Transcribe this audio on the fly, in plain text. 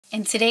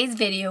In today's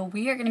video,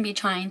 we are going to be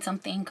trying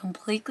something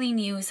completely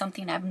new,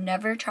 something I've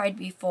never tried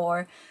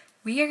before.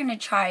 We are going to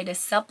try to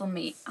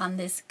sublimate on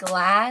this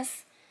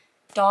glass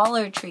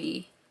Dollar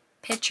Tree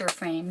picture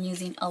frame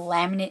using a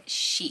laminate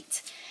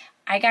sheet.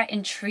 I got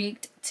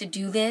intrigued to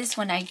do this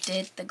when I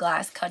did the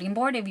glass cutting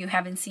board. If you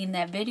haven't seen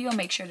that video,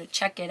 make sure to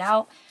check it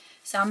out.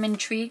 So I'm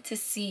intrigued to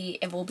see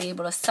if we'll be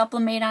able to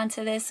sublimate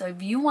onto this. So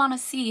if you want to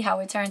see how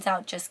it turns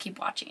out, just keep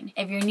watching.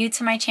 If you're new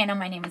to my channel,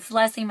 my name is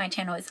Leslie. My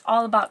channel is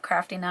all about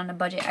crafting on a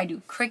budget. I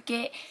do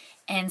Cricut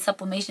and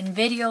sublimation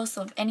videos.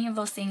 So if any of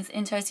those things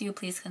interest you,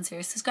 please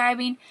consider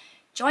subscribing,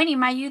 joining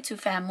my YouTube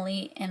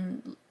family,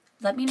 and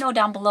let me know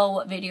down below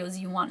what videos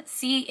you want to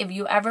see. If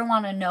you ever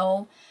want to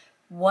know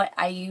what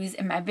I use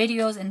in my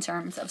videos in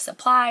terms of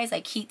supplies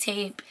like heat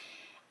tape,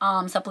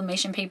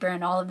 sublimation paper,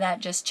 and all of that,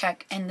 just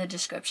check in the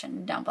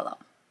description down below.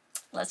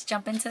 Let's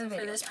jump into the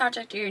video. For this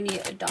project, you're going to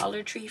need a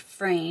Dollar Tree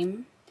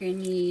frame. You're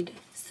going to need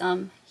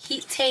some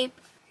heat tape.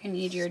 You're going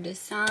to need your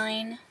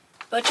design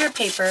butcher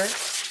paper,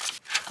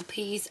 a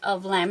piece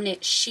of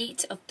laminate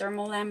sheet, a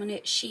thermal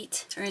laminate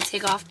sheet. So we're going to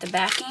take off the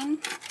backing,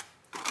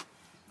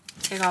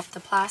 take off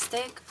the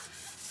plastic.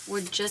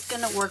 We're just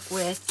going to work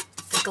with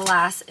the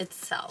glass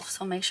itself.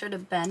 So make sure to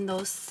bend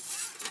those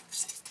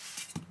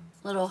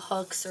little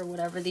hooks or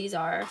whatever these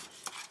are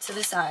to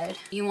the side.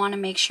 You want to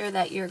make sure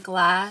that your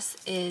glass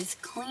is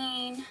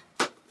clean.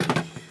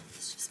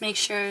 Just make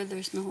sure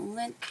there's no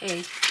lint.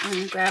 Okay, I'm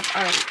going to grab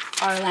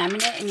our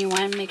laminate, and you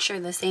want to make sure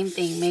the same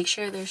thing. Make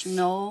sure there's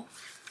no,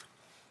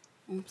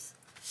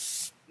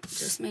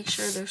 just make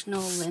sure there's no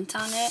lint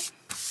on it,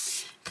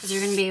 because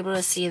you're going to be able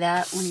to see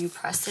that when you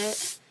press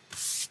it.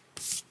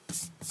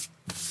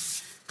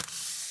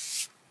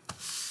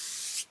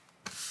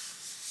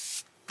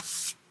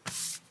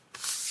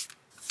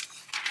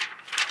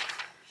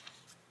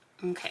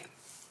 Okay,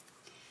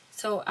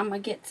 so I'm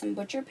going to get some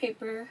butcher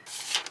paper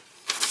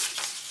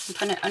and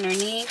put it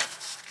underneath.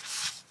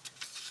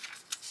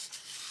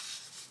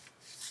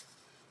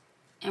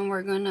 And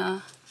we're going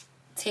to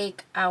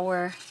take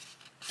our,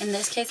 in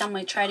this case, I'm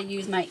going to try to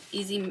use my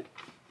easy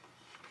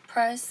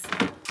press.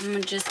 I'm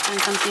going to just find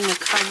something to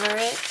cover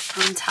it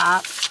on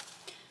top.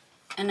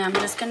 And I'm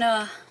just going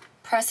to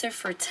press it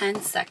for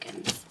 10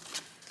 seconds.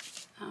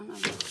 I don't know.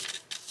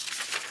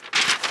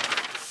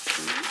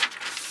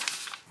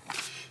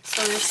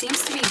 So there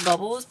seems to be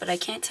bubbles, but I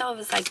can't tell if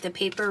it's like the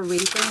paper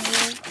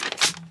wrinkling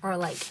or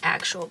like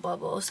actual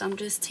bubbles. So I'm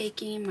just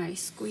taking my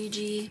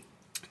squeegee.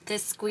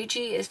 This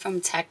squeegee is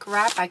from Tech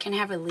Wrap. I can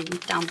have it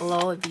linked down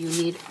below if you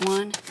need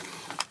one.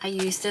 I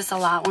use this a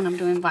lot when I'm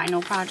doing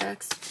vinyl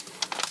projects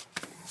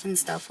and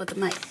stuff with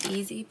my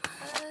easy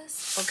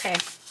press. Okay,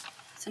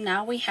 so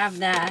now we have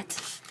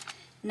that.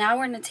 Now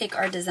we're going to take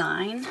our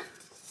design.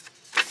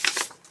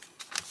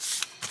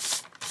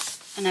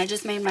 And I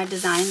just made my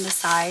design the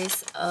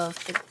size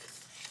of the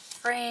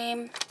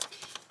frame.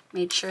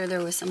 Made sure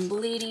there was some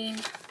bleeding.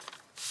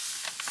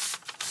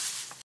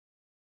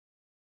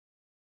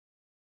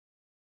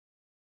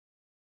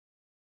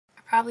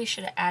 I probably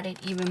should have added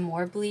even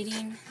more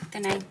bleeding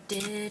than I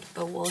did,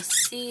 but we'll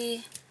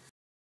see.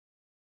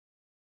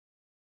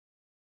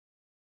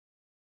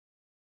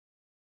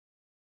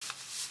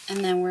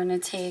 And then we're going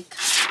to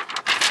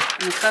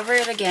cover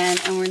it again,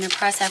 and we're going to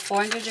press at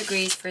 400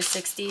 degrees for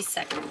 60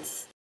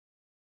 seconds.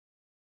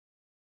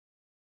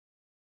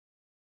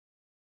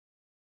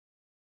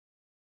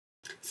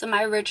 So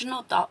my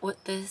original thought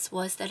with this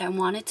was that I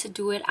wanted to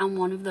do it on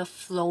one of the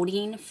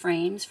floating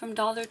frames from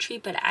Dollar Tree,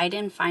 but I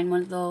didn't find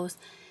one of those.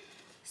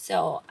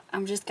 So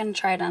I'm just going to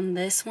try it on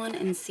this one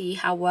and see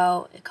how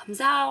well it comes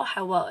out,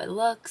 how well it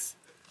looks.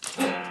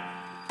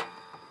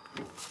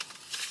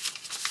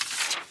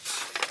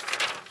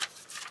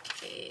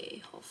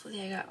 Okay,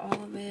 hopefully I got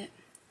all of it.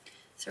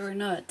 So we're going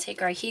to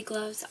take our heat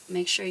gloves.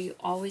 Make sure you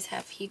always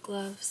have heat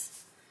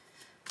gloves.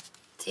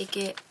 Take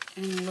it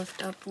and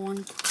lift up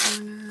one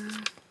corner.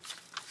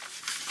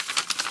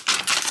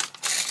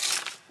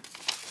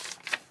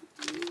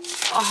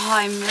 Oh,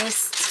 I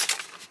missed.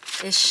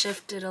 It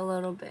shifted a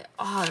little bit.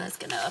 Oh, that's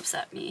going to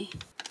upset me.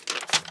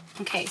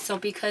 Okay, so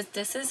because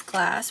this is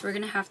glass, we're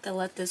going to have to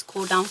let this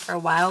cool down for a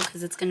while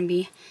because it's going to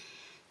be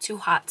too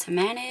hot to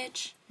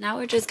manage. Now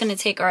we're just going to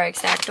take our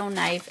X-Acto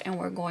knife and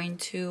we're going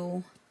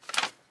to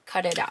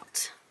cut it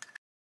out.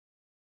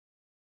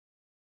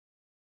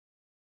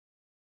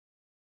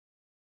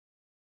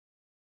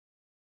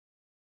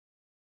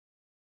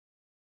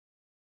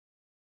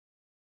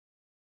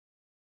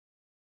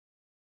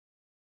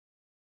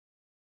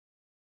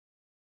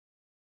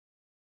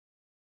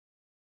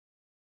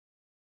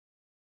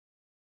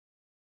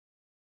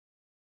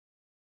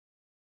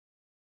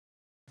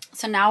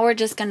 So now we're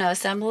just going to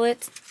assemble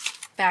it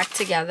back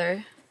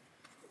together.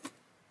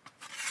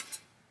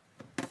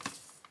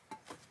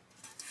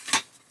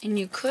 And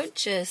you could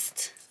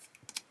just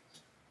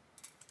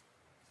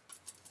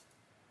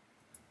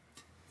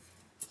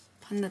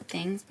put the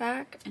things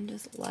back and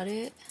just let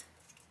it.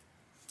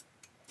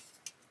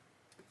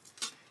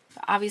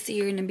 But obviously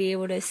you're going to be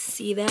able to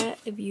see that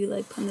if you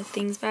like put the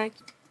things back.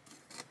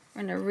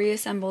 We're going to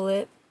reassemble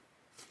it.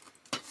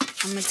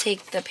 I'm going to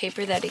take the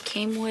paper that it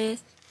came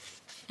with,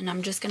 and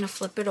I'm just going to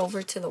flip it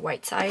over to the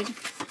white side.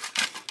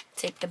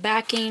 Take the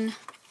backing,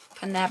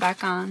 put that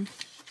back on.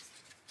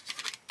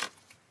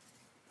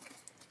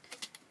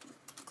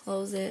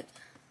 Close it.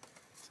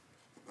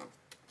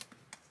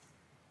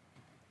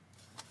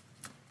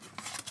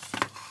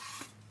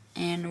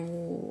 And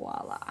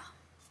voila.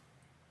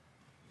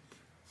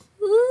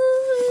 Woo!